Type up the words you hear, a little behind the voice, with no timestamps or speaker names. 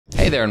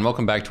there and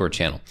welcome back to our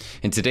channel.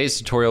 In today's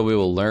tutorial, we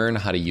will learn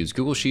how to use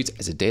Google Sheets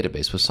as a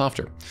database with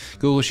Softr.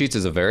 Google Sheets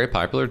is a very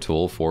popular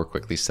tool for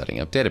quickly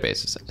setting up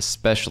databases,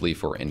 especially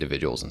for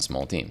individuals and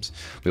small teams.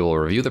 We will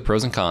review the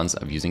pros and cons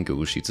of using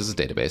Google Sheets as a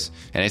database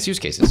and its use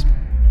cases.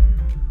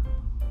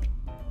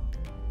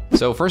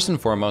 So first and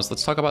foremost,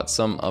 let's talk about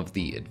some of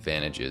the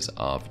advantages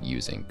of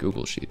using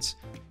Google Sheets.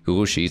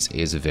 Google Sheets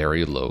is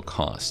very low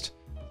cost.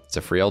 It's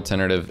a free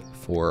alternative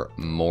for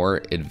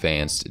more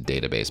advanced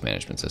database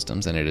management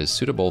systems, and it is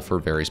suitable for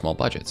very small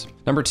budgets.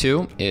 Number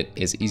two, it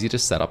is easy to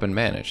set up and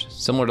manage,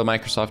 similar to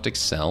Microsoft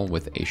Excel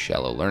with a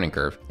shallow learning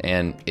curve,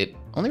 and it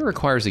only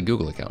requires a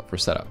Google account for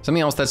setup.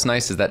 Something else that's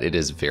nice is that it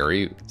is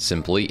very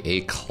simply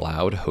a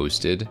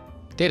cloud-hosted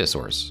data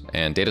source,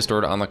 and data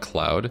stored on the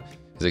cloud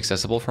is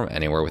accessible from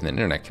anywhere with an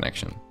internet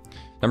connection.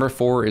 Number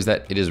four is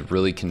that it is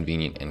really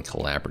convenient and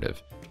collaborative.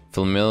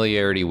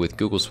 Familiarity with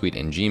Google Suite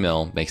and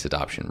Gmail makes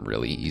adoption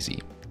really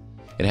easy.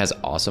 It has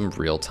awesome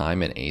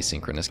real-time and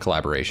asynchronous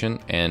collaboration,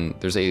 and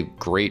there's a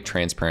great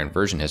transparent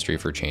version history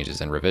for changes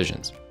and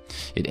revisions.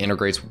 It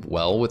integrates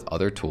well with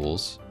other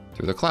tools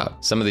through the cloud.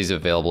 Some of these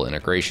available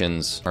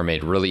integrations are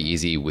made really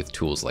easy with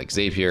tools like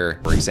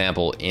Zapier. For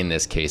example, in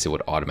this case, it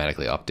would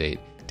automatically update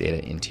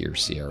data into your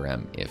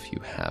CRM if you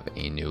have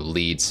a new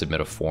lead, submit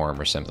a form,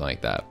 or something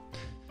like that.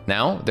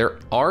 Now, there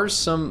are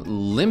some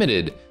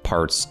limited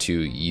parts to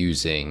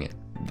using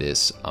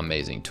this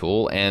amazing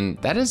tool, and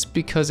that is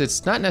because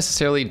it's not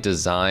necessarily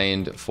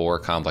designed for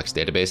complex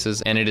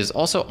databases, and it is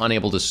also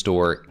unable to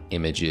store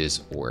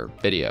images or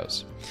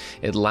videos.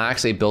 It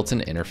lacks a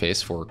built-in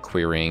interface for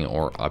querying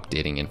or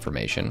updating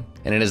information,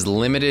 and it has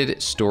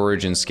limited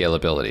storage and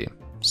scalability.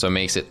 So it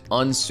makes it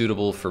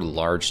unsuitable for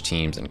large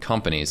teams and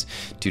companies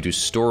due to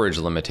storage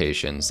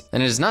limitations,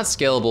 and it is not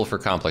scalable for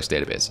complex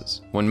databases.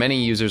 When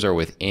many users are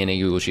within a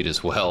Google Sheet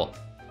as well,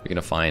 you're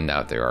gonna find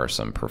out there are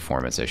some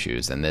performance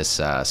issues, and this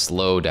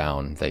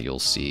slowdown that you'll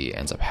see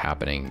ends up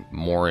happening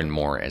more and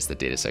more as the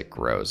dataset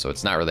grows. So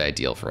it's not really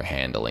ideal for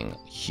handling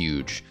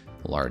huge,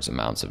 large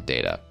amounts of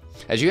data.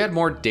 As you add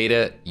more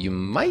data, you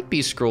might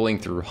be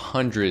scrolling through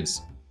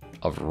hundreds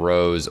of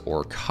rows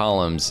or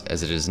columns,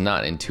 as it is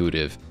not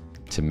intuitive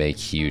to make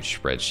huge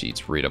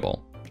spreadsheets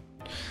readable.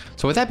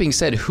 So with that being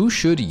said, who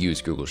should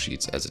use Google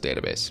Sheets as a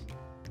database?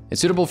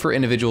 It's suitable for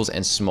individuals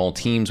and small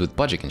teams with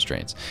budget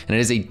constraints, and it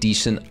is a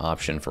decent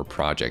option for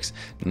projects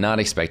not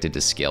expected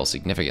to scale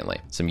significantly.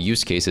 Some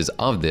use cases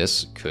of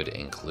this could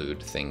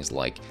include things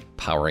like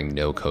powering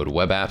no-code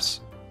web apps.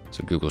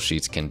 So Google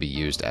Sheets can be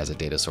used as a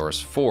data source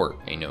for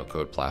a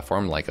no-code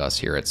platform like us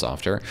here at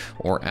Softr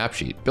or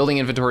AppSheet. Building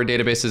inventory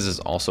databases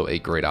is also a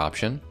great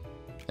option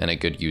and a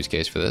good use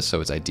case for this,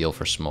 so it's ideal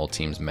for small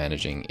teams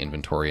managing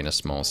inventory in a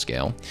small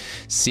scale.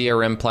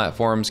 CRM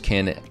platforms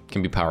can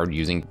be powered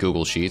using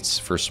Google Sheets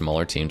for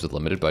smaller teams with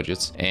limited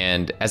budgets.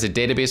 And as a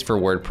database for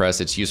WordPress,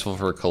 it's useful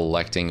for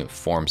collecting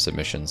form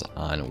submissions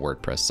on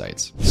WordPress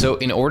sites. So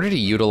in order to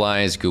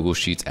utilize Google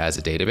Sheets as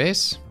a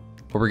database,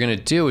 what we're gonna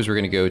do is we're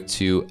gonna go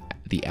to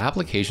the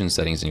application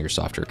settings in your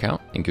Softr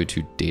account and go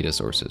to data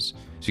sources.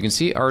 So you can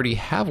see I already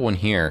have one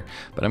here,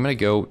 but I'm gonna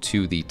go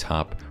to the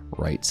top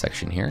right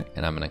section here,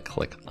 and I'm gonna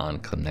click on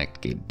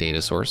Connect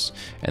Data Source,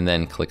 and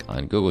then click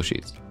on Google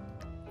Sheets.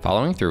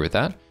 Following through with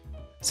that,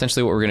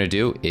 essentially what we're gonna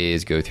do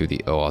is go through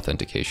the O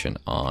authentication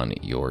on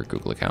your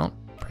Google account,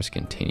 press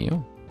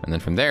continue, and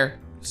then from there,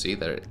 you'll see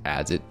that it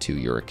adds it to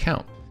your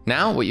account.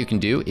 Now what you can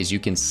do is you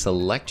can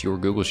select your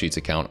Google Sheets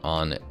account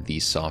on the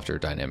Softr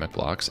dynamic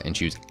blocks and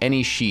choose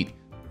any sheet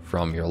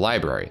from your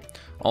library.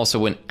 Also,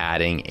 when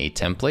adding a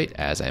template,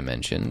 as I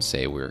mentioned,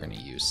 say we're gonna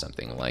use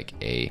something like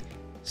a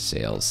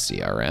sales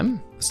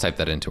CRM. Let's type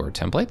that into our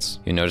templates.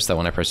 You notice that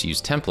when I press use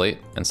template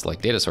and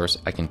select data source,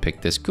 I can pick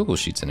this Google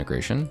Sheets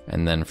integration.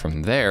 And then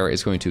from there,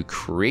 it's going to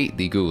create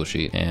the Google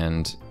Sheet.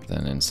 And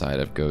then inside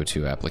of go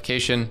to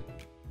application,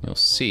 you'll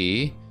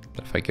see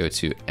that if I go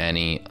to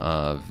any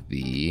of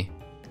the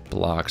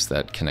blocks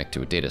that connect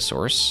to a data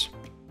source,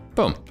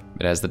 boom,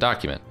 it has the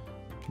document.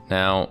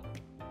 Now,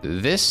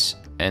 this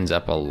ends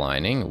up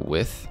aligning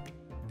with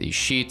the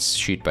sheets,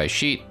 sheet by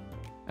sheet,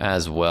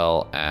 as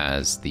well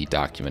as the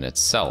document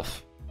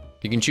itself.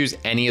 You can choose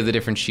any of the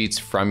different sheets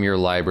from your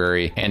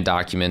library and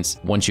documents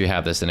once you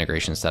have this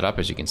integration set up.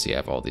 As you can see, I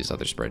have all these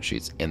other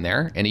spreadsheets in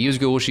there. And to use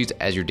Google Sheets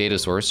as your data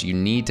source, you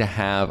need to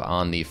have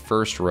on the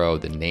first row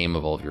the name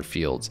of all of your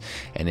fields,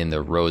 and in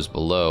the rows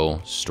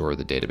below, store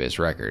the database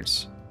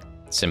records.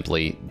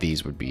 Simply,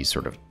 these would be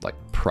sort of like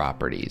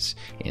properties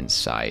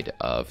inside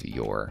of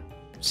your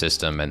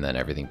system, and then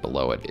everything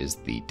below it is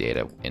the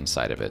data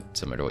inside of it,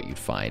 similar to what you'd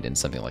find in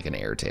something like an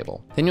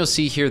Airtable. Then you'll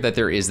see here that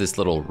there is this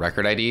little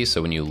record ID.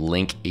 So when you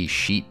link a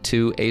sheet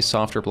to a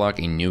Softr block,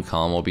 a new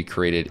column will be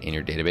created in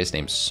your database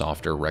named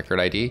Softr record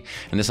ID.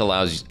 And this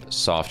allows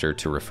Softr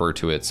to refer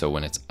to it. So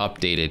when it's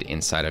updated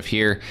inside of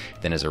here,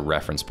 then as a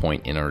reference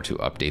point in order to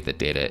update the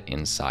data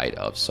inside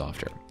of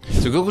Softr.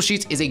 So Google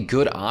Sheets is a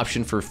good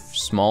option for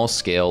small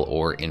scale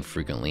or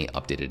infrequently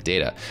updated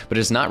data, but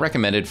it is not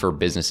recommended for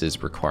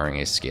businesses requiring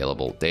a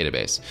scalable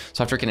database.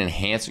 Softr can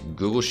enhance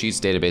Google Sheets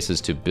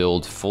databases to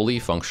build fully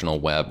functional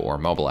web or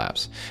mobile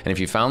apps. And if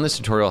you found this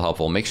tutorial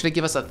helpful, make sure to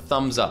give us a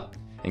thumbs up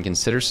and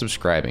consider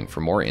subscribing for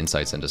more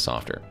insights into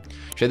Softr.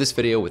 Share this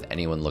video with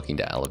anyone looking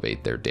to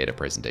elevate their data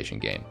presentation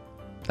game.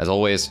 As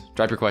always,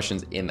 drop your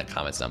questions in the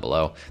comments down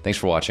below. Thanks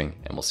for watching,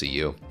 and we'll see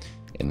you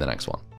in the next one.